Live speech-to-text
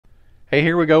Hey,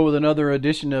 here we go with another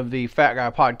edition of the Fat Guy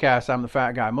Podcast. I'm the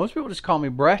Fat Guy. Most people just call me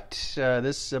Brett.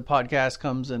 This podcast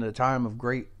comes in a time of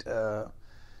great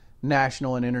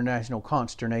national and international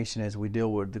consternation as we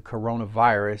deal with the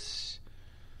coronavirus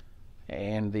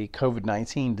and the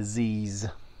Covid-19 disease.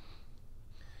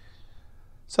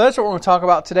 So that's what we're going to talk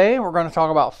about today. We're going to talk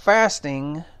about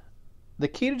fasting, the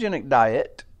ketogenic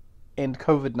diet, and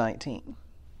COVID-19.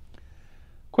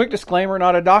 Quick disclaimer,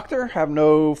 not a doctor, have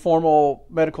no formal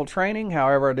medical training.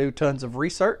 However, I do tons of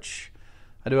research.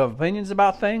 I do have opinions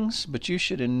about things, but you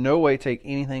should in no way take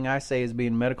anything I say as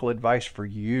being medical advice for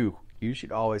you. You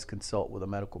should always consult with a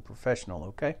medical professional,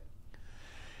 okay?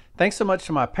 Thanks so much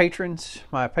to my patrons.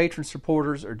 My patron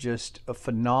supporters are just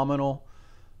phenomenal.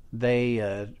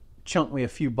 They chunk me a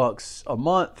few bucks a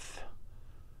month,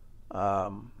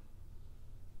 to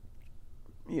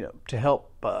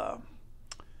help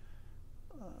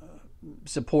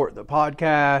support the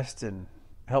podcast and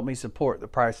help me support the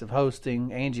price of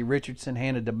hosting. Angie Richardson,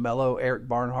 Hannah DeMello, Eric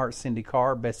Barnhart, Cindy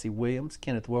Carr, Bessie Williams,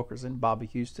 Kenneth Wilkerson, Bobby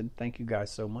Houston. Thank you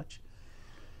guys so much.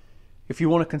 If you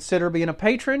want to consider being a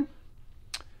patron,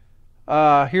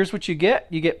 here's what you get.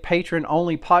 You get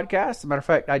patron-only podcasts. As a matter of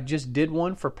fact, I just did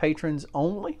one for patrons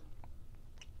only.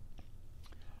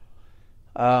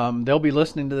 They'll be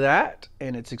listening to that,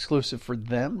 and it's exclusive for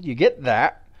them. You get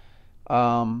that.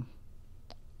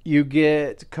 You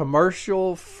get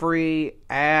commercial-free,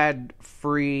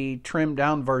 ad-free,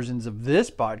 trimmed-down versions of this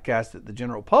podcast that the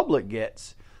general public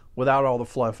gets without all the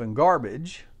fluff and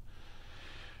garbage.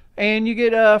 And you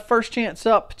get a first chance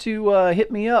up to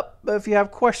hit me up if you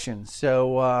have questions.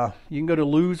 So you can go to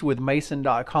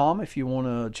losewithmason.com if you want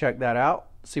to check that out,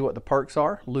 see what the perks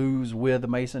are.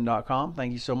 Losewithmason.com.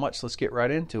 Thank you so much. Let's get right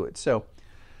into it. So,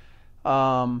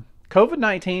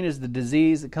 COVID-19 is the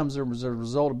disease that comes as a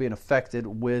result of being affected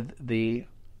with the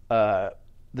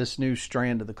this new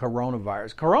strand of the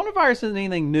coronavirus. Coronavirus isn't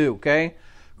anything new, okay?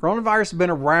 Coronavirus has been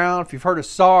around. If you've heard of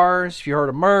SARS, if you heard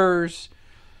of MERS,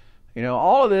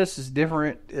 all of this is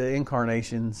different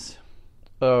incarnations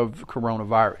of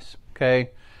coronavirus,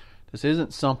 okay? This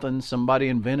isn't something somebody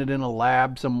invented in a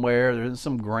lab somewhere. There isn't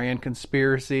some grand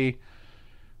conspiracy.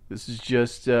 This is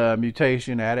just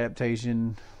mutation,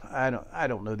 adaptation. I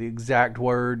don't know the exact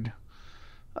word.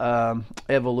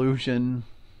 Evolution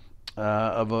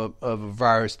of a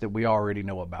virus that we already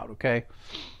know about. Okay.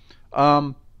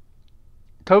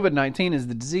 COVID-19 is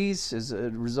the disease as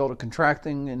a result of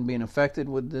contracting and being affected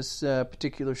with this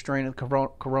particular strain of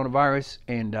coronavirus,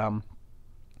 and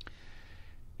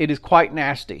it is quite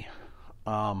nasty.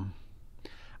 I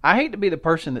hate to be the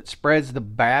person that spreads the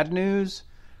bad news.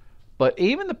 But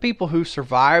even the people who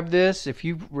survive this, if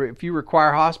you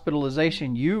require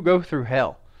hospitalization, you go through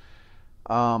hell.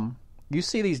 You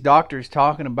see these doctors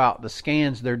talking about the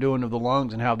scans they're doing of the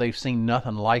lungs and how they've seen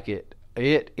nothing like it.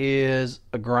 It is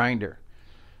a grinder.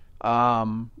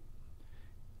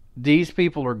 These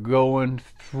people are going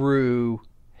through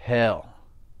hell.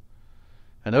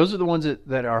 And those are the ones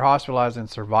that are hospitalized and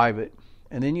survive it.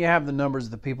 And then you have the numbers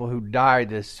of the people who die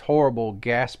this horrible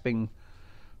gasping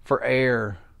for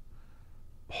air,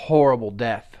 horrible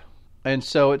death. And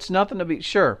so it's nothing to be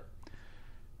sure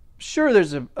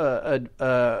there's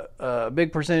a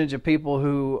big percentage of people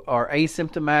who are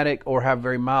asymptomatic or have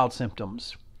very mild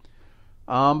symptoms,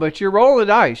 but you're rolling the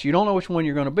dice. You don't know which one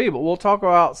you're going to be, but we'll talk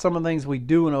about some of the things we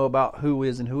do know about who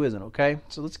is and who isn't. Okay,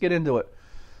 so let's get into it.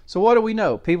 So what do we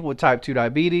know? People with type 2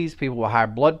 diabetes, people with high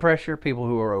blood pressure, people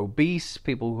who are obese,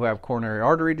 people who have coronary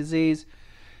artery disease,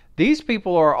 these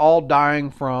people are all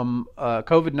dying from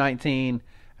COVID-19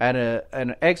 at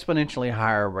an exponentially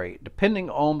higher rate,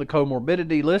 depending on the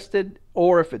comorbidity listed,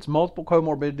 or if it's multiple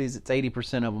comorbidities, it's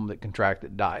 80% of them that contract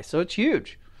it die. So it's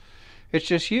huge. It's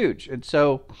just huge. And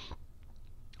so,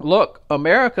 look,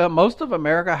 most of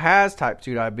America has type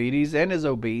 2 diabetes and is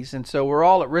obese, and so we're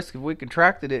all at risk if we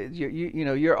contracted it.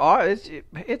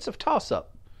 It's a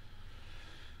toss-up.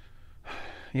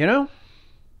 I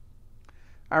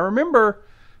remember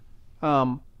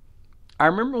when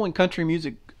country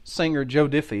music singer Joe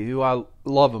Diffie, who I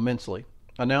love immensely,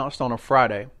 announced on a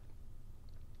Friday.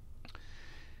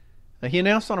 He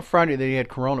announced on a Friday that he had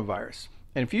coronavirus.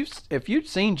 And if you'd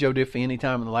seen Joe Diffie any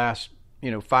time in the last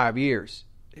 5 years,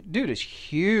 dude is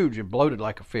huge and bloated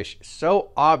like a fish. It's so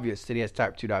obvious that he has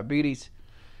type 2 diabetes,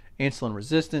 insulin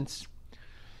resistance,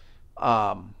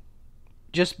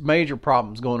 just major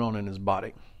problems going on in his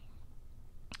body.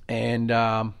 And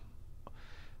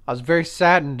I was very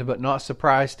saddened but not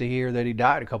surprised to hear that he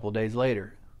died a couple of days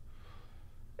later.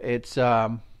 It's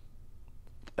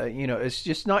it's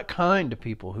just not kind to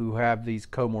people who have these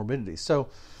comorbidities. So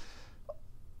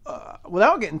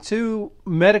without getting too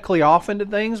medically off into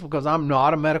things, because I'm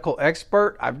not a medical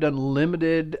expert, I've done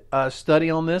limited study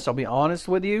on this, I'll be honest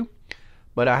with you.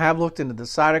 But I have looked into the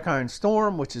cytokine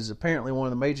storm, which is apparently one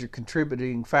of the major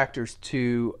contributing factors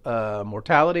to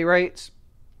mortality rates.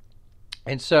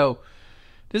 And so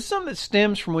this is something that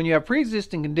stems from when you have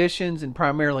pre-existing conditions and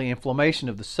primarily inflammation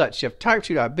of the such. You have type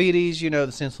 2 diabetes, this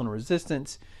insulin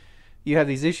resistance. You have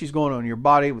these issues going on in your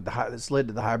body that's led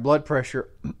to the high blood pressure.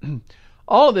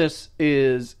 All of this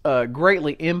is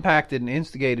greatly impacted and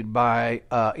instigated by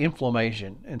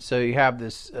inflammation. And so you have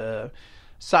this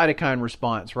cytokine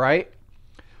response, right?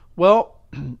 Well,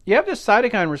 you have this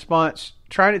cytokine response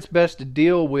trying its best to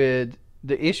deal with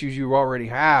the issues you already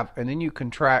have, and then you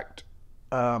contract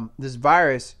this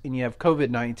virus and you have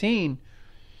COVID-19,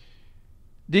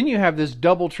 then you have this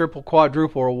double, triple,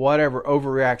 quadruple, or whatever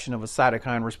overreaction of a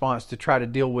cytokine response to try to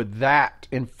deal with that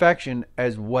infection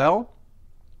as well.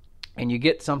 And you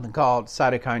get something called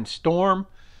cytokine storm,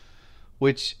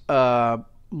 which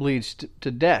leads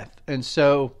to death. And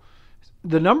so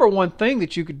the number one thing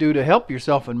that you could do to help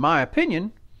yourself, in my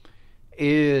opinion,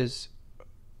 is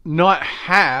not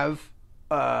have,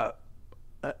 or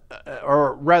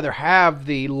rather have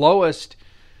the lowest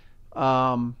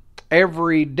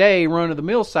everyday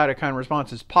run-of-the-mill cytokine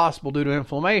response as possible due to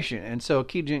inflammation. And so a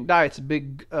ketogenic diet's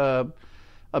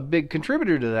a big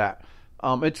contributor to that.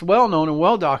 It's well known and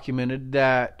well documented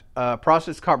that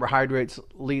processed carbohydrates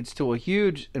leads to a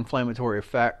huge inflammatory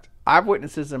effect. I've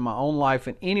witnessed this in my own life,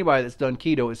 and anybody that's done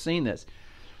keto has seen this.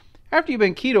 After you've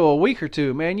been keto a week or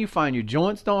two, man, you find your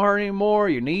joints don't hurt anymore,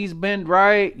 your knees bend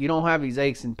right, you don't have these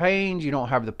aches and pains, you don't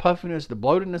have the puffiness, the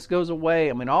bloatedness goes away.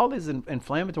 I mean, all this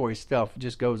inflammatory stuff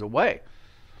just goes away.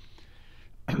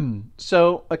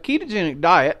 So a ketogenic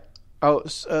diet,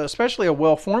 especially a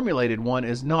well-formulated one,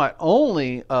 is not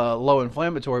only low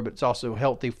inflammatory, but it's also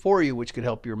healthy for you, which could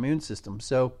help your immune system.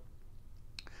 So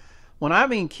when I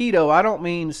mean keto, I don't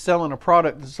mean selling a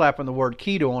product and slapping the word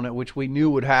keto on it, which we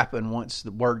knew would happen once the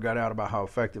word got out about how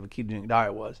effective a ketogenic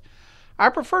diet was. I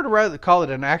prefer to rather call it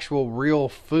an actual real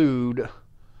food,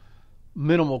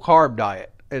 minimal carb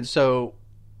diet. And so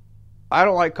I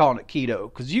don't like calling it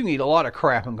keto, because you can eat a lot of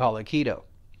crap and call it keto.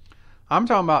 I'm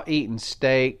talking about eating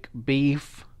steak,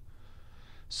 beef,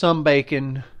 some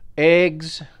bacon,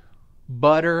 eggs,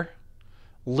 butter,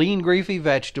 lean greasy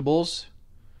vegetables,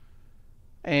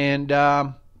 and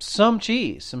some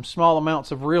cheese, some small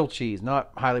amounts of real cheese,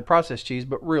 not highly processed cheese,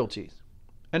 but real cheese.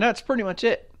 And that's pretty much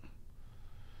it.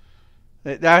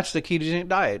 That's the ketogenic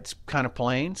diet. It's kind of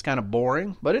plain, it's kind of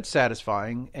boring, but it's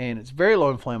satisfying, and it's very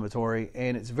low inflammatory,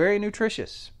 and it's very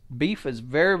nutritious. Beef is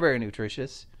very, very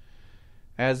nutritious,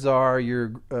 as are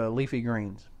your leafy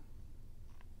greens.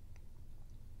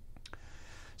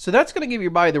 So that's going to give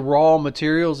your body the raw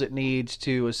materials it needs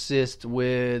to assist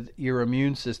with your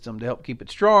immune system to help keep it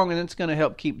strong, and it's going to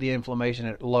help keep the inflammation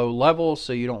at low levels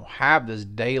so you don't have this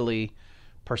daily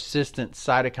persistent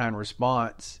cytokine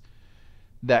response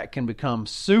that can become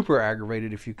super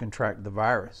aggravated if you contract the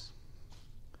virus.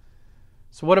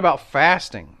 So what about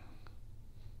fasting?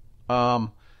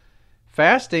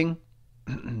 Fasting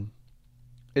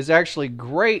is actually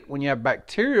great when you have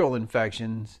bacterial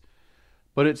infections,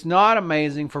 but it's not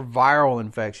amazing for viral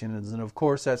infections. And of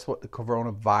course, that's what the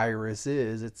coronavirus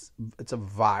is. It's a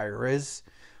virus.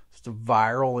 It's a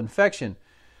viral infection.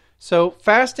 So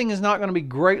fasting is not going to be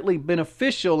greatly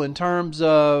beneficial in terms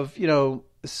of,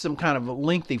 some kind of a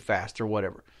lengthy fast or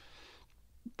whatever.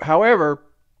 However,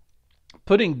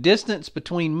 putting distance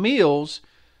between meals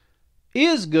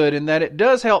is good in that it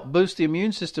does help boost the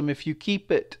immune system if you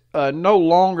keep it no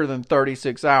longer than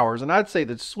 36 hours. And I'd say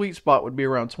the sweet spot would be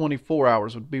around 24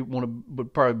 hours would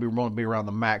probably want to be around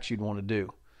the max you'd want to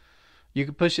do. You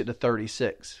could push it to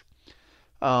 36.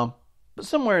 But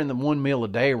somewhere in the one meal a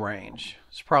day range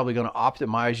is probably going to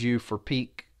optimize you for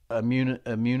peak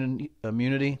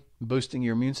immunity, boosting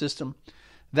your immune system.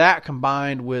 That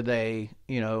combined with a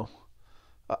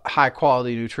high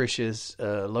quality, nutritious,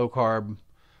 low carb,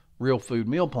 real food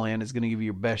meal plan is going to give you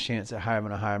your best chance at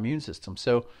having a high immune system.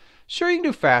 So sure, you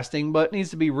can do fasting, but it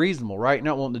needs to be reasonable, right? You're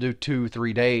not wanting to do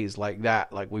 2-3 days like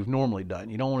that, like we've normally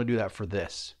done. You don't want to do that for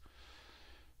this.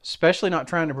 Especially not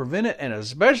trying to prevent it, and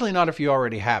especially not if you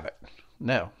already have it.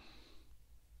 No.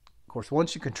 Of course,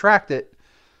 once you contract it,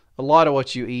 a lot of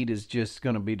what you eat is just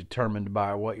going to be determined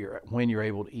by when you're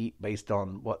able to eat based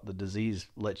on what the disease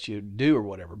lets you do or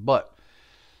whatever. But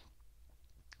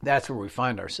that's where we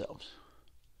find ourselves.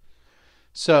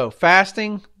 So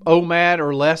fasting, OMAD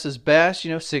or less is best.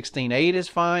 16-8 is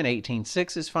fine,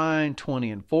 18-6 is fine,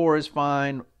 20-4 is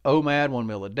fine, OMAD 1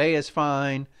 meal a day is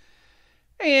fine.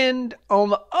 And on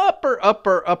the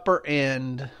upper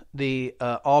end, the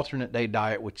alternate day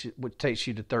diet, which takes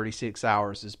you to 36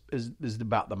 hours, is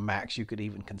about the max you could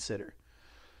even consider.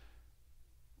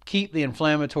 Keep the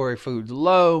inflammatory foods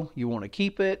low. You want to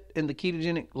keep it in the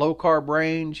ketogenic low carb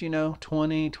range,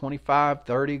 20, 25,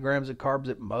 30 grams of carbs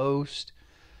at most.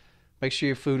 Make sure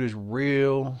your food is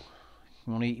real.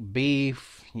 You want to eat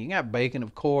beef. You got bacon,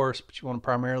 of course, but you want to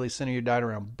primarily center your diet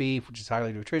around beef, which is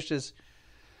highly nutritious.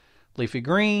 Leafy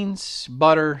greens,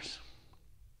 butter,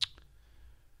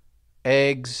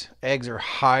 eggs. Eggs are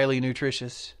highly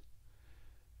nutritious.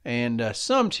 And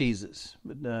some cheeses,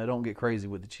 but don't get crazy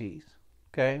with the cheese.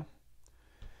 Okay?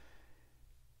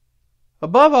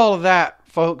 Above all of that,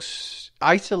 folks,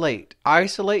 isolate.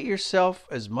 Isolate yourself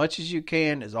as much as you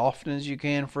can, as often as you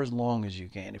can, for as long as you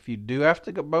can. If you do have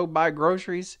to go buy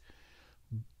groceries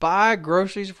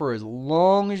for as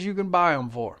long as you can buy them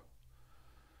for.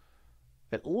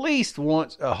 At least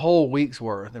once a whole week's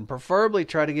worth, and preferably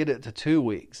try to get it to 2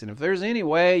 weeks. And if there's any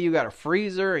way you got a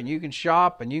freezer and you can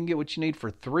shop and you can get what you need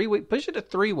for 3 weeks, push it to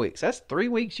 3 weeks. That's 3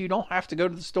 weeks you don't have to go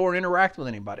to the store and interact with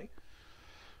anybody.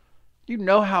 You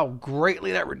know how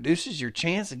greatly that reduces your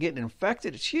chance of getting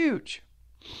infected. It's huge.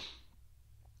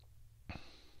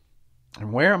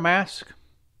 And wear a mask.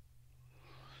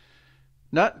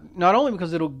 Not only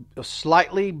because it'll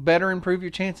slightly better improve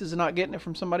your chances of not getting it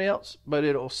from somebody else, but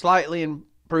it'll slightly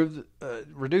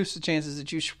reduce the chances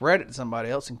that you spread it to somebody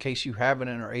else in case you have it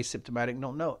and are asymptomatic and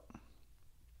don't know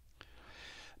it.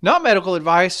 Not medical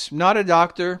advice, not a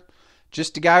doctor,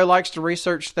 just a guy who likes to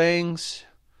research things.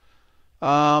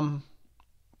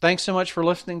 Thanks so much for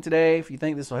listening today. If you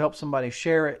think this will help somebody,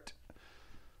 share it.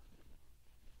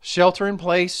 Shelter in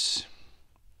place.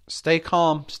 Stay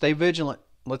calm. Stay vigilant.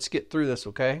 Let's get through this,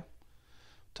 okay?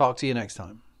 Talk to you next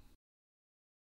time.